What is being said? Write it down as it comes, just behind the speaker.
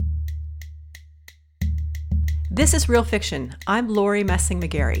This is Real Fiction. I'm Lori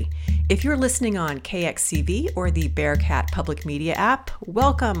Messing-McGarry. If you're listening on KXCV or the Bearcat Public Media app,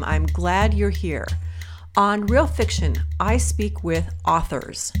 welcome. I'm glad you're here. On Real Fiction, I speak with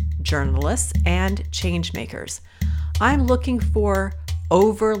authors, journalists, and changemakers. I'm looking for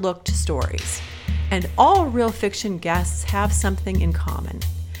overlooked stories. And all Real Fiction guests have something in common.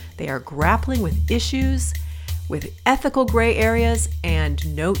 They are grappling with issues, with ethical gray areas,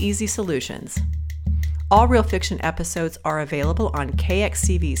 and no easy solutions. All Real Fiction episodes are available on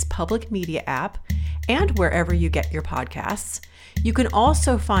KXCV's public media app and wherever you get your podcasts. You can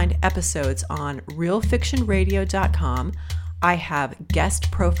also find episodes on realfictionradio.com. I have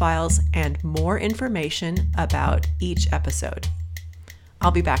guest profiles and more information about each episode.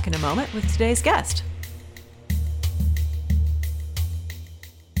 I'll be back in a moment with today's guest.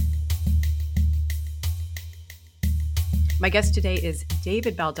 My guest today is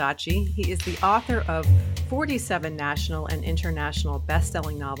David Baldacci. He is the author of 47 national and international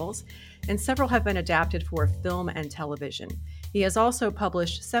best-selling novels, and several have been adapted for film and television. He has also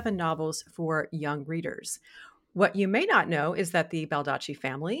published 7 novels for young readers. What you may not know is that the Baldacci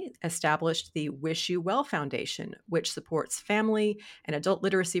family established the Wish You Well Foundation, which supports family and adult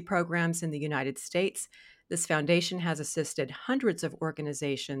literacy programs in the United States. This foundation has assisted hundreds of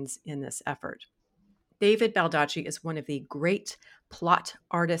organizations in this effort. David Baldacci is one of the great plot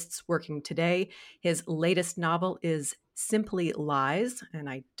artists working today. His latest novel is Simply Lies, and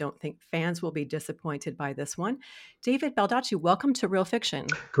I don't think fans will be disappointed by this one. David Baldacci, welcome to Real Fiction.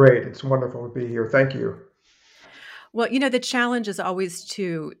 Great. It's wonderful to be here. Thank you. Well, the challenge is always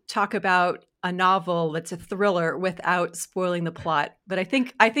to talk about a novel that's a thriller without spoiling the plot, but I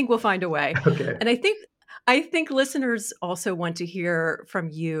think we'll find a way. Okay. And I think listeners also want to hear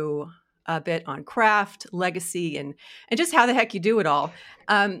from you a bit on craft, legacy, and just how the heck you do it all.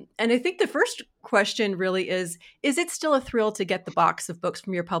 And I think the first question really is it still a thrill to get the box of books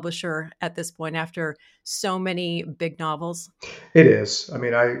from your publisher at this point after so many big novels? It is. I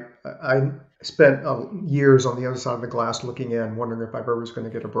mean, I spent years on the other side of the glass looking in, wondering if I ever was going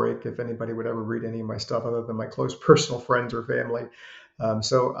to get a break, if anybody would ever read any of my stuff other than my close personal friends or family.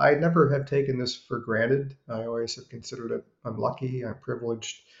 So I never have taken this for granted. I always have considered it unlucky. I'm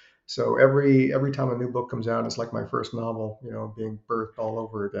privileged. So every time a new book comes out, it's like my first novel, being birthed all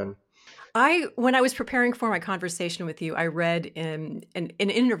over again. When I was preparing for my conversation with you, I read in an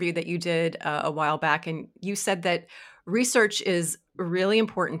interview that you did a while back, and you said that research is really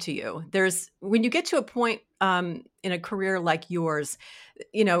important to you. When you get to a point in a career like yours,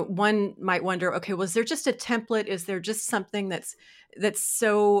 one might wonder, okay, was there just a template? Is there just something that's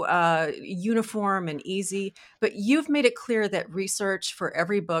so uniform and easy? But you've made it clear that research for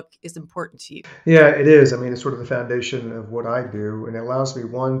every book is important to you. Yeah, it is. I mean, it's sort of the foundation of what I do, and it allows me,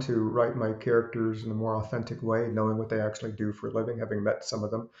 one, to write my characters in a more authentic way, knowing what they actually do for a living, having met some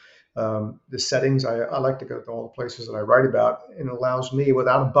of them. The settings, I like to go to all the places that I write about, and it allows me,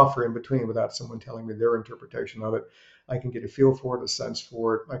 without a buffer in between, without someone telling me their interpretation of it, I can get a feel for it, a sense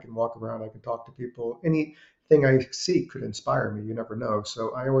for it. I can walk around, I can talk to people. Anything I see could inspire me. You never know.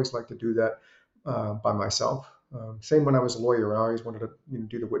 So I always like to do that by myself. Same when I was a lawyer. I always wanted to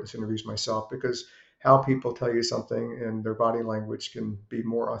do the witness interviews myself, because how people tell you something and their body language can be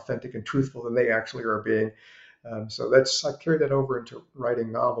more authentic and truthful than they actually are being. So I carry that over into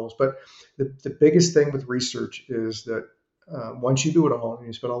writing novels. But the biggest thing with research is that once you do it all and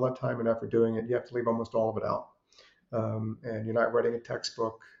you spend all that time and effort doing it, you have to leave almost all of it out. And you're not writing a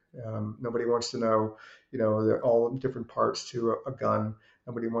textbook. Nobody wants to know, all the different parts to a gun.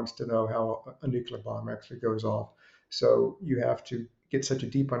 Nobody wants to know how a nuclear bomb actually goes off. So you have to get such a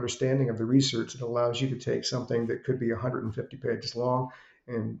deep understanding of the research that allows you to take something that could be 150 pages long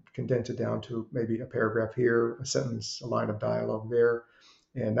and condense it down to maybe a paragraph here, a sentence, a line of dialogue there,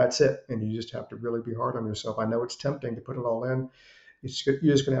 and that's it. And you just have to really be hard on yourself. I know it's tempting to put it all in. You're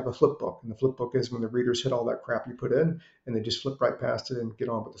just going to have a flip book. And the flip book is when the readers hit all that crap you put in and they just flip right past it and get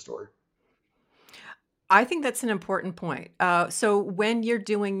on with the story. I think that's an important point. So when you're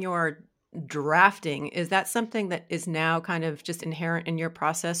doing your drafting, is that something that is now kind of just inherent in your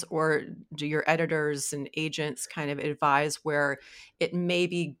process, or do your editors and agents kind of advise where it may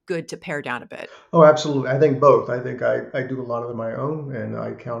be good to pare down a bit? Oh, absolutely. I think both. I think I do a lot of it my own, and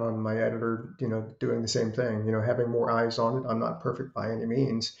I count on my editor, doing the same thing, having more eyes on it. I'm not perfect by any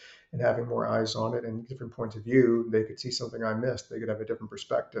means, and having more eyes on it and different points of view, they could see something I missed. They could have a different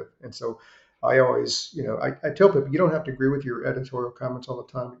perspective. And so I always, I tell people, you don't have to agree with your editorial comments all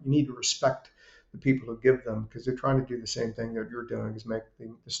the time. You need to respect the people who give them, because they're trying to do the same thing that you're doing, is make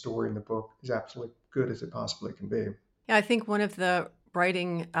the story in the book as absolutely good as it possibly can be. Yeah, I think one of the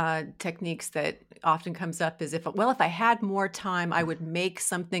writing techniques that often comes up is if I had more time, I would make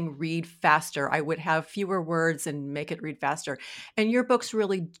something read faster. I would have fewer words and make it read faster. And your books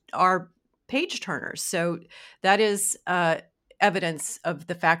really are page turners. So that is evidence of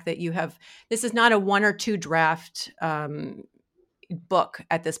the fact that this is not a one or two draft book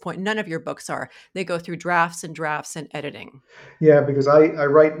at this point. None of your books are. They go through drafts and drafts and editing. Yeah, because I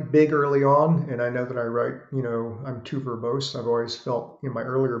write big early on, and I know that I write, I'm too verbose. I've always felt, my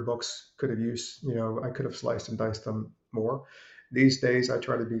earlier books could have used, I could have sliced and diced them more. These days, I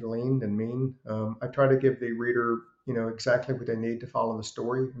try to be lean and mean. I try to give the reader, exactly what they need to follow the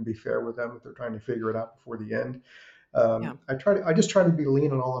story and be fair with them if they're trying to figure it out before the end. Yeah. I just try to be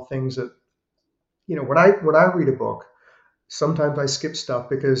lean on all the things that, when I read a book, sometimes I skip stuff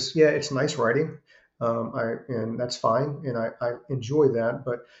because yeah, it's nice writing, and that's fine, and I enjoy that.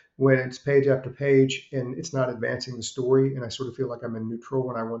 But when it's page after page and it's not advancing the story, and I sort of feel like I'm in neutral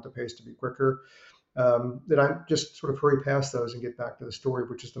when I want the pace to be quicker, then I just sort of hurry past those and get back to the story,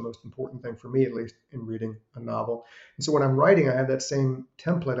 which is the most important thing for me, at least in reading a novel. And so when I'm writing, I have that same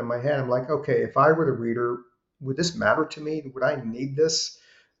template in my head. I'm like, okay, if I were the reader, would this matter to me? Would I need this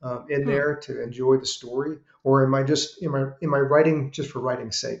in Hmm. there to enjoy the story, or am I writing just for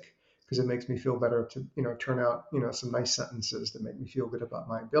writing's sake? Because it makes me feel better to turn out some nice sentences that make me feel good about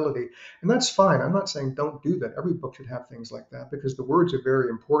my ability, and that's fine. I'm not saying don't do that. Every book should have things like that because the words are very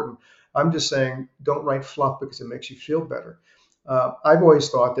important. I'm just saying don't write fluff because it makes you feel better. I've always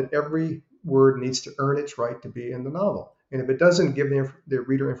thought that every word needs to earn its right to be in the novel. And if it doesn't give the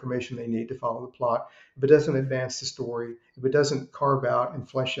reader information they need to follow the plot, if it doesn't advance the story, if it doesn't carve out and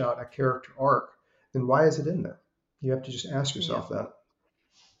flesh out a character arc, then why is it in there? You have to just ask Yeah. yourself that.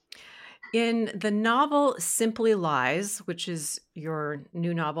 In the novel Simply Lies, which is your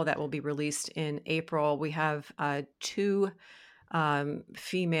new novel that will be released in April, we have two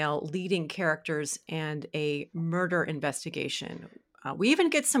female leading characters and a murder investigation. We even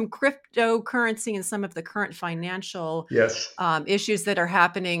get some cryptocurrency and some of the current financial Yes. issues that are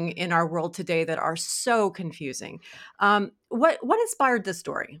happening in our world today that are so confusing. What inspired this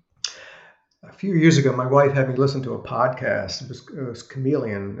story? A few years ago, my wife had me listen to a podcast. It was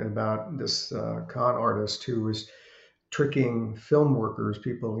Chameleon about this con artist who was tricking film workers,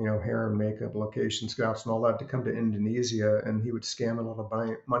 people, hair and makeup, location scouts, and all that, to come to Indonesia, and he would scam a lot of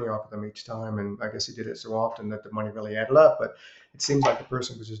money off of them each time. And I guess he did it so often that the money really added up. But it seems like the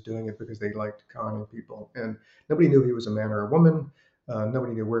person was just doing it because they liked conning people, and nobody knew he was a man or a woman.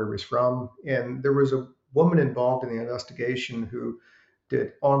 Nobody knew where he was from, and there was a woman involved in the investigation who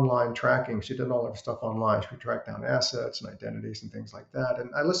did online tracking. She did all of her stuff online. She would track down assets and identities and things like that. And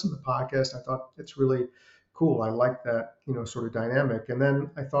I listened to the podcast. I thought it's really cool. I like that, sort of dynamic. And then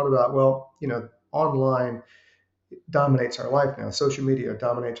I thought about, well, online dominates our life now. Social media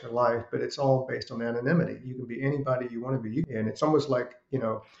dominates our life, but it's all based on anonymity. You can be anybody you want to be, and it's almost like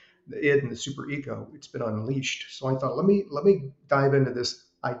the id and the super ego. It's been unleashed. So I thought, let me dive into this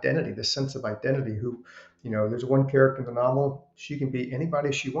identity, this sense of identity. Who, there's one character in the novel. She can be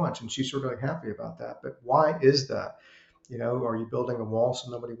anybody she wants, and she's sort of like happy about that. But why is that? Are you building a wall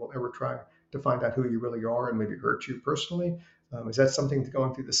so nobody will ever try to find out who you really are and maybe hurt you personally? Is that something that's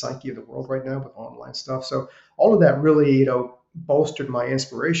going through the psyche of the world right now with online stuff? So all of that really, bolstered my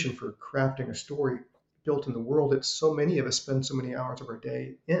inspiration for crafting a story built in the world that so many of us spend so many hours of our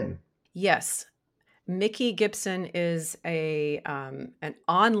day in. Yes, Mickey Gibson is a an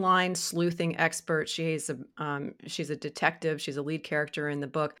online sleuthing expert. She's a detective. She's a lead character in the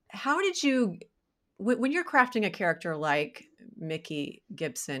book. How did you, when you're crafting a character like Mickey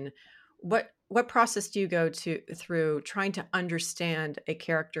Gibson, what process do you go to through trying to understand a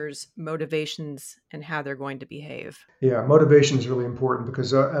character's motivations and how they're going to behave? Yeah, motivation is really important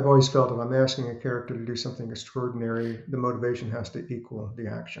because I've always felt if I'm asking a character to do something extraordinary, the motivation has to equal the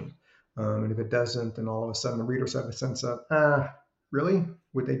action. And if it doesn't, then all of a sudden the readers have a sense of, really?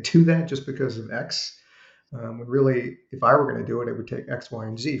 Would they do that just because of X? When really, if I were going to do it, it would take X, Y,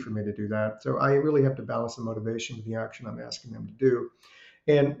 and Z for me to do that. So I really have to balance the motivation with the action I'm asking them to do.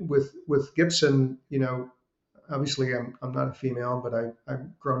 And with Gibson, obviously I'm not a female, but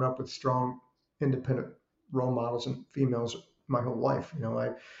I've grown up with strong, independent role models and females my whole life.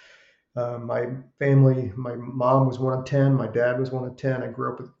 My family, my mom was one of 10, my dad was one of 10. I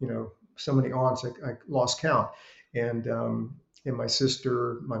grew up with so many aunts I lost count, and my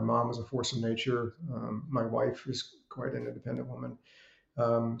sister, my mom was a force of nature. My wife is quite an independent woman.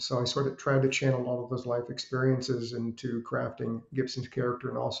 So I sort of tried to channel all of those life experiences into crafting Gibson's character,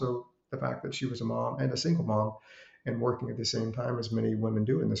 and also the fact that she was a mom and a single mom and working at the same time as many women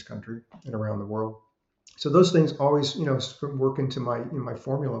do in this country and around the world. So those things always, work into my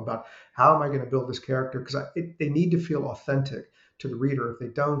formula about how am I going to build this character, because they need to feel authentic to the reader. If they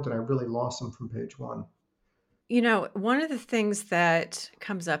don't, then I really lost them from page one. One of the things that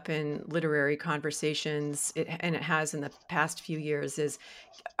comes up in literary conversations, and it has in the past few years, is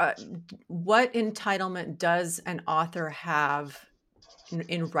what entitlement does an author have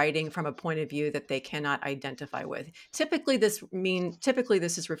in writing from a point of view that they cannot identify with? Typically this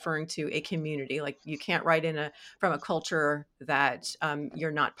is referring to a community. Like, you can't write from a culture that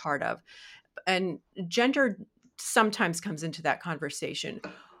you're not part of, and gender sometimes comes into that conversation.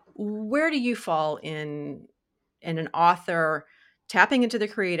 Where do you fall in an author tapping into the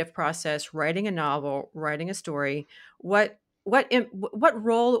creative process, writing a novel, writing a story? What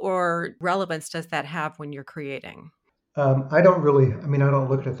role or relevance does that have when you're creating? I don't really, I mean, I don't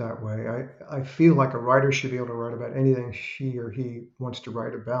look at it that way. I feel like a writer should be able to write about anything she or he wants to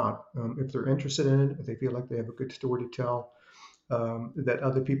write about. If they're interested in it, if they feel like they have a good story to tell, that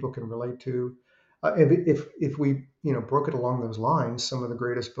other people can relate to. If we broke it along those lines, some of the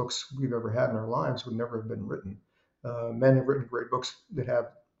greatest books we've ever had in our lives would never have been written. Men have written great books that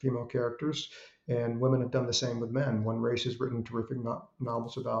have female characters, and women have done the same with men. One race has written terrific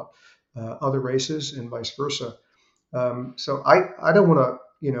novels about other races, and vice versa. So I don't want to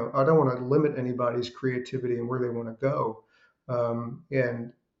I don't want to limit anybody's creativity and where they want to go.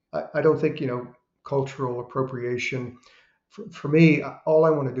 And I don't think cultural appropriation. For me, all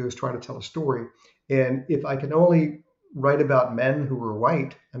I want to do is try to tell a story. And if I can only write about men who are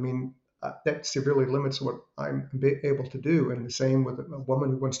white, I mean, that severely limits what I'm able to do. And the same with a woman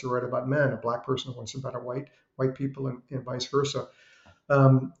who wants to write about men, a black person who wants to write about white people, and vice versa.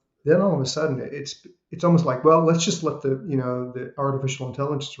 um, then all of a sudden it's almost like, well, let's just let the artificial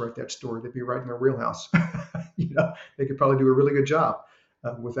intelligence write that story. They'd be right in their wheelhouse. They could probably do a really good job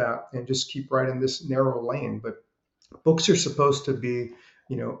with that, and just keep right in this narrow lane. But books are supposed to be,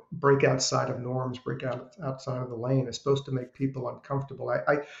 break outside of norms, break outside of the lane. It's supposed to make people uncomfortable.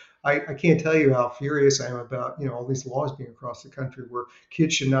 I can't tell you how furious I am about all these laws being across the country where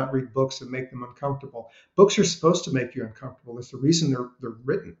kids should not read books that make them uncomfortable. Books are supposed to make you uncomfortable. It's the reason they're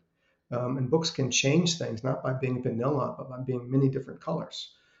written. And books can change things not by being vanilla, but by being many different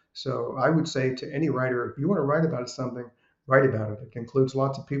colors. So I would say to any writer, if you want to write about something, write about it. It includes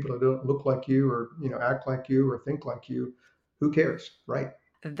lots of people that don't look like you, or act like you, or think like you. Who cares, right?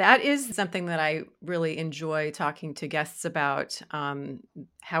 That is something that I really enjoy talking to guests about,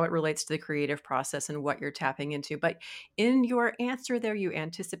 how it relates to the creative process and what you're tapping into. But in your answer there, you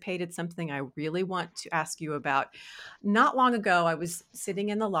anticipated something I really want to ask you about. Not long ago, I was sitting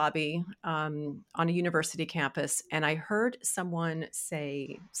in the lobby on a university campus, and I heard someone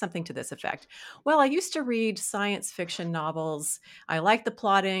say something to this effect: "Well, I used to read science fiction novels. I like the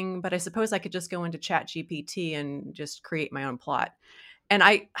plotting, but I suppose I could just go into Chat GPT and just create my own plot." And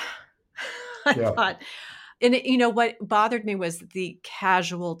I Yeah. thought, what bothered me was the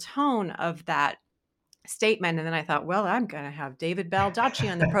casual tone of that statement. And then I thought, well, I'm going to have David Baldacci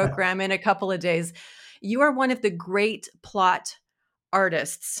on the program in a couple of days. You are one of the great plot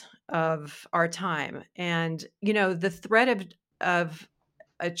artists of our time. And, the threat of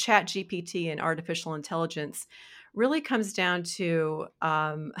a Chat GPT and artificial intelligence really comes down to,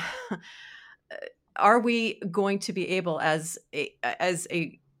 are we going to be able, as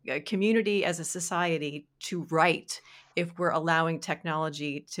a community, as a society, to write if we're allowing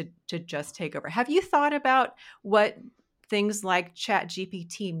technology to just take over? Have you thought about what things like Chat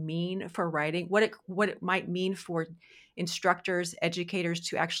GPT mean for writing? What it might mean for instructors, educators,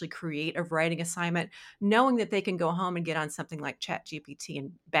 to actually create a writing assignment, knowing that they can go home and get on something like Chat GPT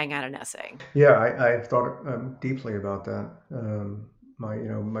and bang out an essay? Yeah, I've thought deeply about that.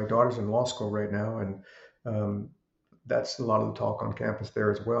 My daughter's in law school right now, and um, that's a lot of the talk on campus there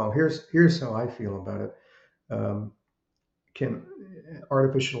as well. Here's how I feel about it. Um, can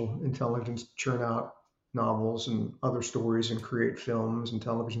artificial intelligence churn out novels and other stories and create films and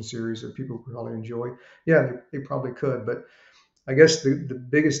television series that people probably enjoy? Yeah, they probably could. But I guess the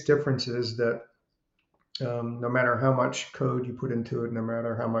biggest difference is that no matter how much code you put into it, no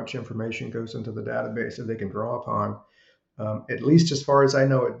matter how much information goes into the database that they can draw upon, at least as far as I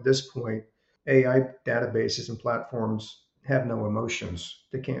know at this point, AI databases and platforms have no emotions.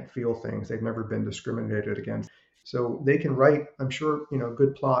 They can't feel things. They've never been discriminated against. So they can write, I'm sure,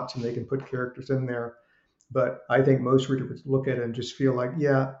 good plots, and they can put characters in there. But I think most readers would look at it and just feel like,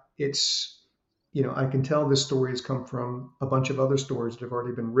 yeah, I can tell this story has come from a bunch of other stories that have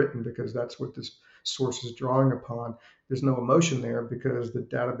already been written, because that's what this source is drawing upon. There's no emotion there because the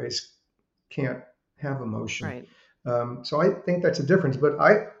database can't have emotion. Right. So I think that's a difference. But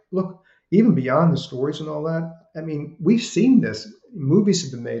I look, even beyond the stories and all that. I mean, we've seen this. Movies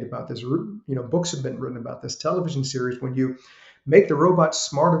have been made about this. Books have been written about this. Television series. When you make the robots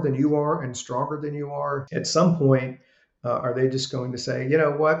smarter than you are and stronger than you are, at some point, are they just going to say, you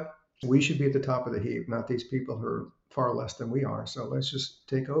know what, we should be at the top of the heap, not these people who are far less than we are. So let's just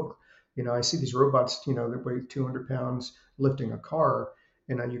take over. I see these robots, that weigh 200 pounds lifting a car,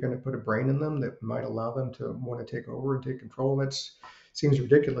 and then you're going to put a brain in them that might allow them to want to take over and take control. That's seems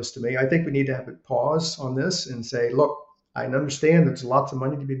ridiculous to me. I think we need to have a pause on this and say, look, I understand there's lots of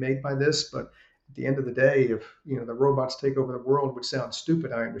money to be made by this, but at the end of the day, if the robots take over the world, which sounds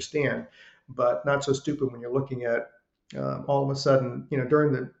stupid, I understand, but not so stupid when you're looking at all of a sudden,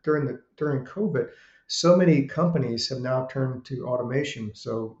 during COVID, so many companies have now turned to automation.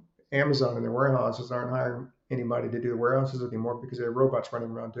 So Amazon and their warehouses aren't hiring anybody to do the warehouses anymore because they have robots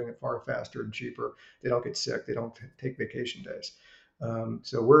running around doing it far faster and cheaper. They don't get sick. They don't take vacation days.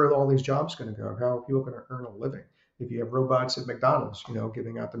 So where are all these jobs going to go? How are people going to earn a living if you have robots at McDonald's,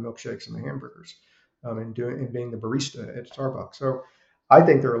 giving out the milkshakes and the hamburgers, and being the barista at Starbucks? So I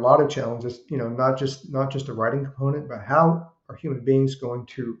think there are a lot of challenges. Not just a writing component, but how are human beings going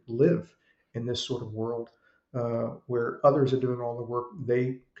to live in this sort of world where others are doing all the work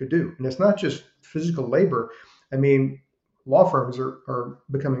they could do? And it's not just physical labor. I mean, law firms are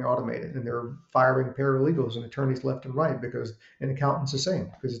becoming automated, and they're firing paralegals and attorneys left and right because and accountants the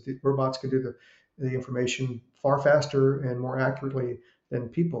same, because the robots can do the information far faster and more accurately than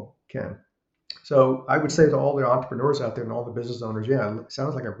people can. So I would say to all the entrepreneurs out there and all the business owners, yeah, it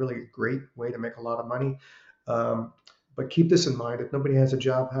sounds like a really great way to make a lot of money. Um, but keep this in mind: if nobody has a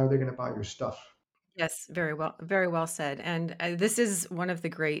job, how are they going to buy your stuff? Yes, very well said. And this is one of the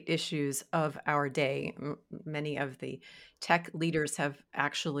great issues of our day. Many of the tech leaders have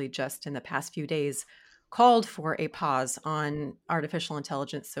actually just in the past few days called for a pause on artificial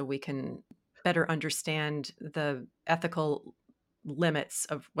intelligence so we can better understand the ethical limits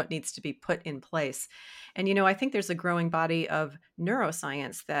of what needs to be put in place. And, I think there's a growing body of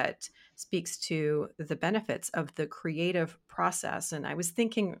neuroscience that speaks to the benefits of the creative process. And I was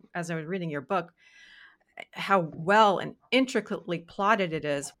thinking as I was reading your book, how well and intricately plotted it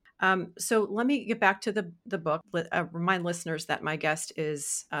is. So let me get back to the book. Remind listeners that my guest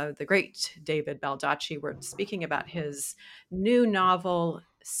is the great David Baldacci. We're speaking about his new novel,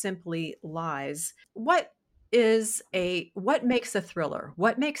 Simply Lies. What makes a thriller?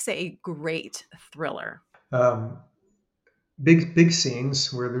 What makes a great thriller? Um, big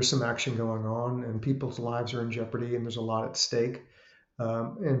scenes where there's some action going on and people's lives are in jeopardy and there's a lot at stake.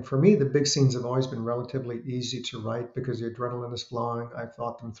 And for me, the big scenes have always been relatively easy to write because the adrenaline is flowing. I've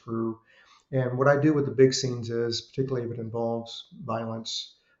thought them through. And what I do with the big scenes is, particularly if it involves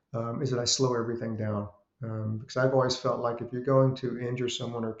violence, is that I slow everything down. Because I've always felt like if you're going to injure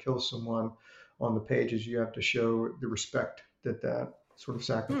someone or kill someone on the pages, you have to show the respect that sort of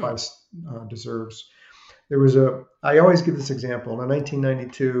Hmm. sacrifice deserves. I always give this example. In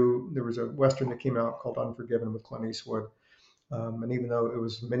 1992, there was a Western that came out called Unforgiven with Clint Eastwood. And even though it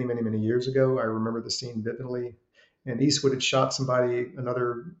was many, many, many years ago, I remember the scene vividly. And Eastwood had shot somebody,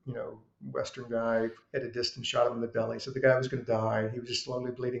 another, Western guy at a distance, shot him in the belly. So the guy was going to die. He was just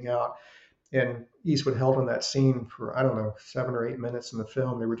slowly bleeding out. And Eastwood held on that scene for, I don't know, 7 or 8 minutes in the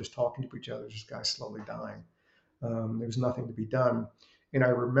film. They were just talking to each other. This guy slowly dying. There was nothing to be done. And I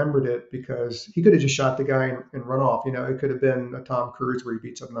remembered it because he could have just shot the guy and run off. It could have been a Tom Cruise where he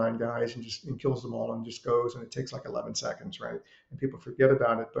beats up 9 guys and kills them all and just goes, and it takes like 11 seconds, right? And people forget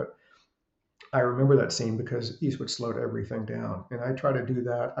about it. But I remember that scene because Eastwood slowed everything down. And I try to do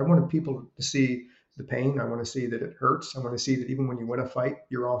that. I wanted people to see the pain. I want to see that it hurts. I want to see that even when you win a fight,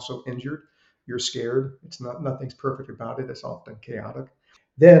 you're also injured. You're scared. Nothing's perfect about it. It's often chaotic.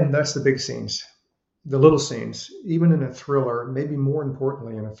 Then that's the big scenes. The little scenes, even in a thriller, maybe more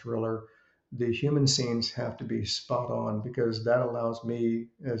importantly in a thriller, the human scenes have to be spot on because that allows me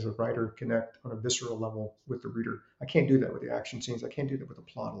as a writer to connect on a visceral level with the reader. I can't do that with the action scenes. I can't do that with the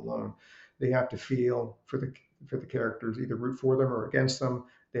plot alone. They have to feel for the characters, either root for them or against them.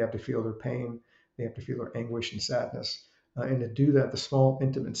 They have to feel their pain. They have to feel their anguish and sadness. And to do that, the small,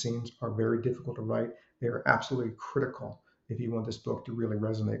 intimate scenes are very difficult to write. They are absolutely critical if you want this book to really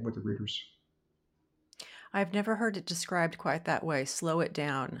resonate with the readers. I've never heard it described quite that way. Slow it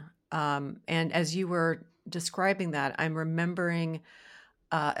down. And as you were describing that, I'm remembering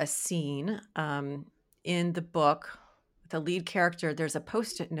a scene in the book. The lead character, there's a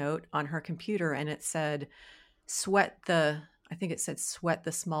post-it note on her computer, and it said, "Sweat the." I think it said, "Sweat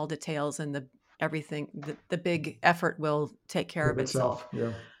the small details, and the everything. The big effort will take care Of of itself."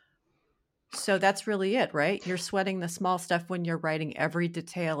 itself, yeah. So that's really it, right? You're sweating the small stuff when you're writing every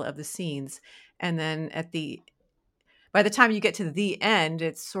detail of the scenes. And then by the time you get to the end,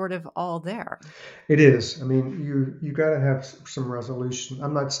 it's sort of all there. It is. I mean, you got to have some resolution.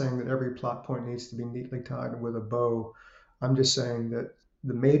 I'm not saying that every plot point needs to be neatly tied with a bow. I'm just saying that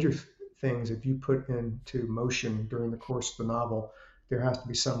the major things that you put into motion during the course of the novel, there has to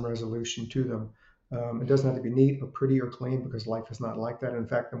be some resolution to them. It doesn't have to be neat or pretty or clean because life is not like that. In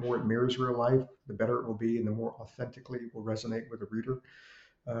fact, the more it mirrors real life, the better it will be, and the more authentically it will resonate with the reader.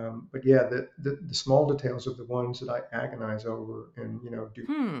 But yeah, the small details are the ones that I agonize over and do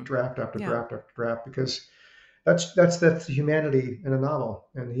Hmm. draft after Yeah. draft after draft because that's the humanity in a novel,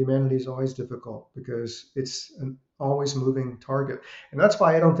 and the humanity is always difficult because it's an always moving target, and that's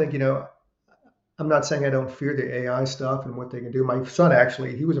why I don't think I'm not saying I don't fear the AI stuff and what they can do. My son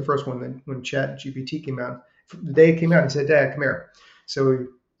actually, he was the first one that when Chat GPT came out, the day it came out, he said, "Dad, come here." So he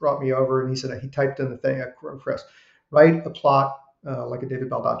brought me over and he said he typed in the thing, press, write a plot like a David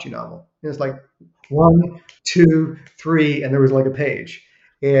Baldacci novel. And it's like one, two, three, and there was like a page.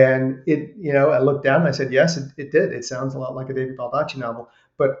 And I looked down and I said, yes, it did. It sounds a lot like a David Baldacci novel,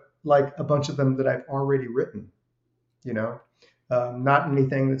 but like a bunch of them that I've already written you know, not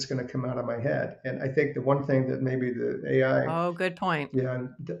anything that's going to come out of my head. And I think the one thing that maybe the AI, Oh, good point. yeah,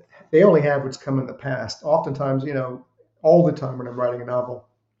 they only have what's come in the past. Oftentimes, all the time when I'm writing a novel,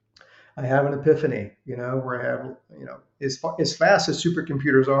 I have an epiphany, where I have, as fast as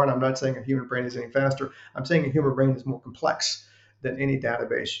supercomputers are, and I'm not saying a human brain is any faster, I'm saying a human brain is more complex than any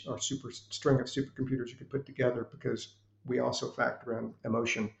database or super string of supercomputers you could put together because we also factor in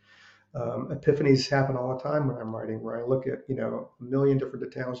emotion. Epiphanies happen all the time when I'm writing, where I look at a million different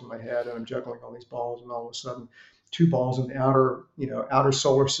details in my head, and I'm juggling all these balls, and all of a sudden, two balls in the outer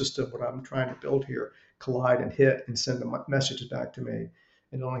solar system, what I'm trying to build here, collide and hit and send a message back to me.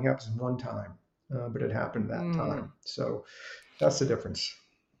 It only happens one time, but it happened that Mm. time. So that's the difference.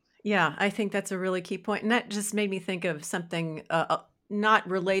 Yeah, I think that's a really key point, and that just made me think of something, not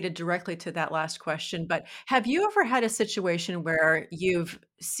related directly to that last question, but have you ever had a situation where you've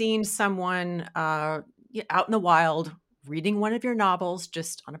seen someone, out in the wild reading one of your novels,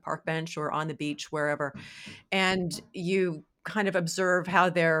 just on a park bench or on the beach, wherever, and you kind of observe how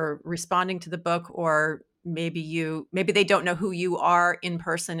they're responding to the book, or maybe they don't know who you are in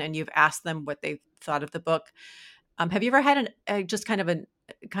person, and you've asked them what they thought of the book? Have you ever had just kind of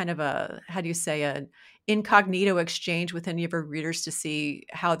a how do you say, an incognito exchange with any of your readers to see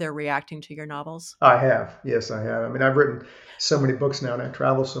how they're reacting to your novels? I have. Yes, I have. I mean, I've written so many books now and I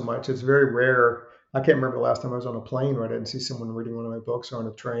travel so much. It's very rare. I can't remember the last time I was on a plane where I didn't see someone reading one of my books or on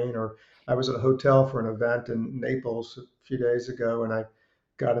a train, or I was at a hotel for an event in Naples a few days ago and I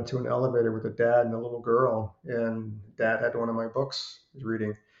got into an elevator with a dad and a little girl, and dad had one of my books he was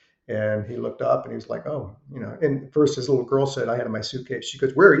reading. And he looked up and he was like, "Oh, and first his little girl said, I had in my suitcase." She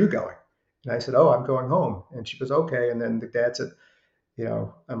goes, "Where are you going?" And I said, "Oh, I'm going home." And she goes, "Okay." And then the dad said,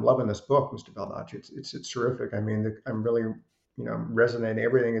 "I'm loving this book, Mr. Baldacci. It's terrific. I mean, I'm really, resonating.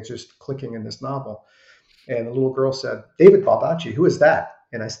 Everything is just clicking in this novel." And the little girl said, "David Baldacci, who is that?"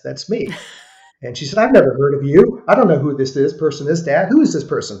 And I said, "That's me." And she said, "I've never heard of you. I don't know who this person is, Dad. Who is this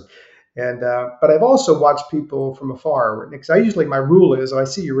person?" And but I've also watched people from afar because I usually my rule is if I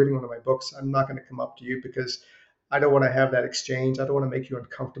see you reading one of my books, I'm not going to come up to you because I don't want to have that exchange. I don't want to make you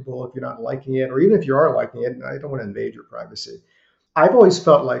uncomfortable if you're not liking it, or even if you are liking it. I don't want to invade your privacy. I've always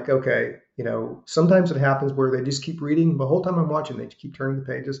felt like, okay, sometimes it happens where they just keep reading the whole time I'm watching. They keep turning the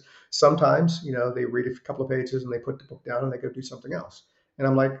pages. Sometimes, they read a couple of pages and they put the book down and they go do something else. And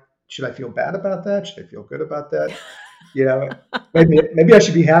I'm like, should I feel bad about that? Should I feel good about that? You know, maybe I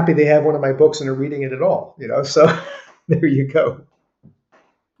should be happy they have one of my books and are reading it at all. So there you go.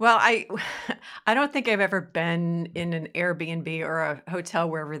 Well, I don't think I've ever been in an Airbnb or a hotel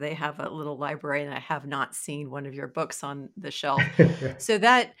wherever they have a little library, and I have not seen one of your books on the shelf. So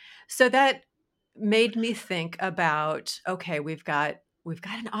that made me think about, okay, we've got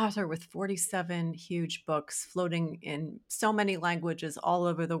an author with 47 huge books floating in so many languages all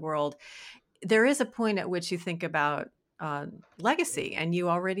over the world. There is a point at which you think about legacy, and you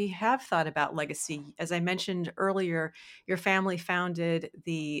already have thought about legacy. As I mentioned earlier, your family founded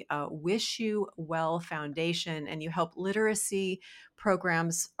the Wish You Well Foundation, and you help literacy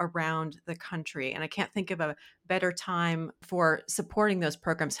programs around the country. And I can't think of a better time for supporting those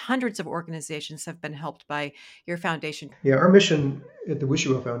programs. Hundreds of organizations have been helped by your foundation. Yeah, our mission at the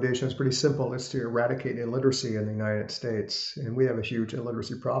Wishua Foundation is pretty simple. It's to eradicate illiteracy in the United States. And we have a huge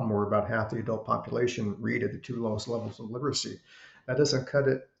illiteracy problem where about half the adult population read at the two lowest levels of literacy. That doesn't cut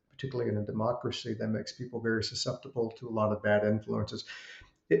it, particularly in a democracy that makes people very susceptible to a lot of bad influences.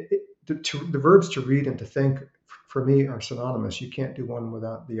 the verbs to read and to think, for me, are synonymous. You can't do one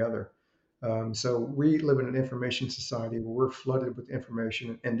without the other. So we live in an information society where we're flooded with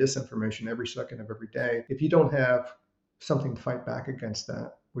information and disinformation every second of every day. If you don't have something to fight back against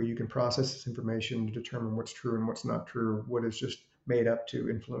that, where you can process this information to determine what's true and what's not true, what is just made up to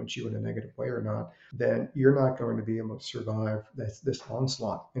influence you in a negative way or not, then you're not going to be able to survive this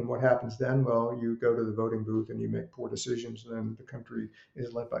onslaught. And what happens then? Well, you go to the voting booth and you make poor decisions, and then the country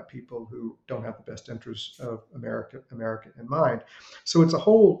is led by people who don't have the best interests of America in mind. So it's a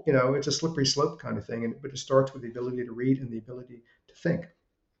whole, it's a slippery slope kind of thing. But it starts with the ability to read and the ability to think.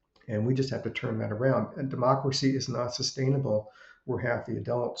 And we just have to turn that around. And democracy is not sustainable where half the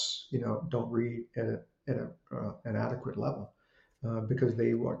adults, don't read an adequate level. Because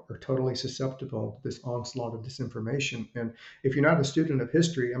they are totally susceptible to this onslaught of disinformation. And if you're not a student of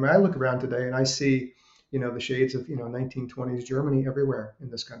history, I mean, I look around today and I see, the shades of, 1920s Germany everywhere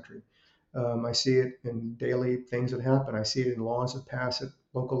in this country. I see it in daily things that happen. I see it in laws that pass at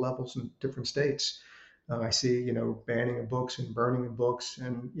local levels in different states. I see, banning of books and burning of books,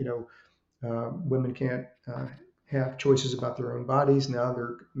 and women can't have choices about their own bodies. Now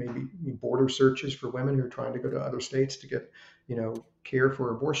there may be border searches for women who are trying to go to other states to get, care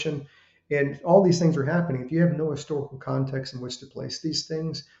for abortion. And all these things are happening. If you have no historical context in which to place these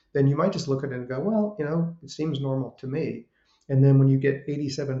things, then you might just look at it and go, well, it seems normal to me. And then when you get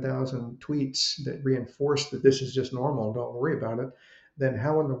 87,000 tweets that reinforce that this is just normal, don't worry about it, then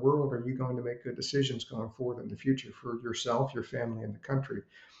how in the world are you going to make good decisions going forward in the future for yourself, your family, and the country?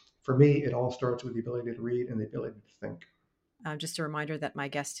 For me, it all starts with the ability to read and the ability to think. Just a reminder that my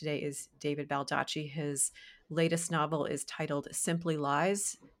guest today is David Baldacci. His latest novel is titled Simply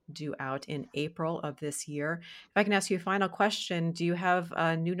Lies, due out in April of this year. If I can ask you a final question, do you have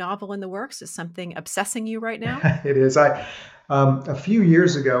a new novel in the works? Is something obsessing you right now? It is. A few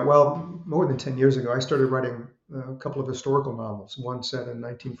years ago, well, more than 10 years ago, I started writing a couple of historical novels, one set in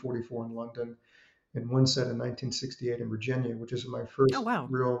 1944 in London and one set in 1968 in Virginia, which is my Oh, first wow.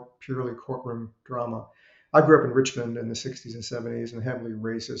 real purely courtroom drama. I grew up in Richmond in the 60s and 70s in a heavily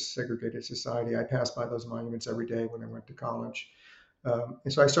racist, segregated society. I passed by those monuments every day when I went to college.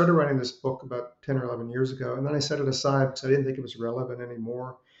 And so I started writing this book about 10 or 11 years ago, and then I set it aside because I didn't think it was relevant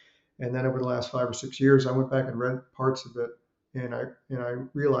anymore. And then over the last 5 or 6 years, I went back and read parts of it, and I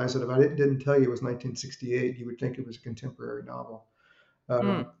realized that if I didn't tell you it was 1968, you would think it was a contemporary novel.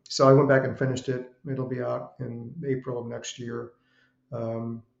 Mm. So I went back and finished it. It'll be out in April of next year,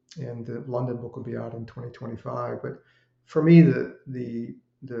 and the London book will be out in 2025. But for me, the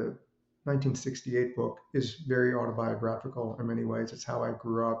 1968 book is very autobiographical in many ways. It's how I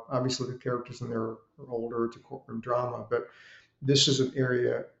grew up. Obviously, the characters in there are older. It's a courtroom drama, but this is an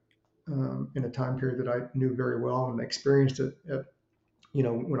area in a time period that I knew very well and experienced it at,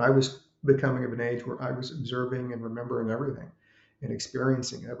 when I was becoming of an age where I was observing and remembering everything and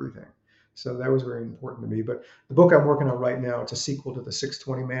experiencing everything. So that was very important to me. But the book I'm working on right now, it's a sequel to The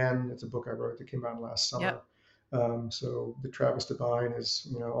 620 Man. It's a book I wrote that came out last summer. Yep. So the Travis Devine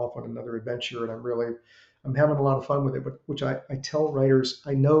is, off on another adventure, and I'm having a lot of fun with it. But which I tell writers,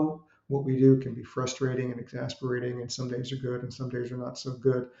 I know what we do can be frustrating and exasperating, and some days are good and some days are not so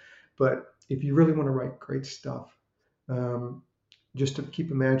good. But if you really want to write great stuff, just to keep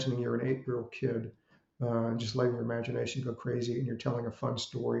imagining you're an 8-year-old kid, just letting your imagination go crazy, and you're telling a fun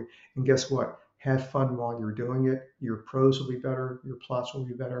story. And guess what? Have fun while you're doing it. Your prose will be better, your plots will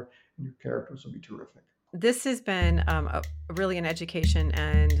be better, and your characters will be terrific. This has been really an education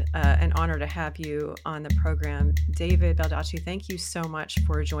and an honor to have you on the program. David Baldacci, thank you so much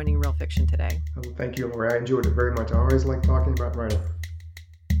for joining Real Fiction today. Well, thank you, Lori. I enjoyed it very much. I always like talking about writing.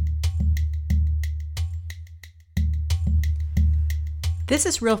 This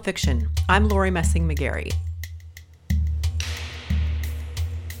is Real Fiction. I'm Lori Messing McGarry.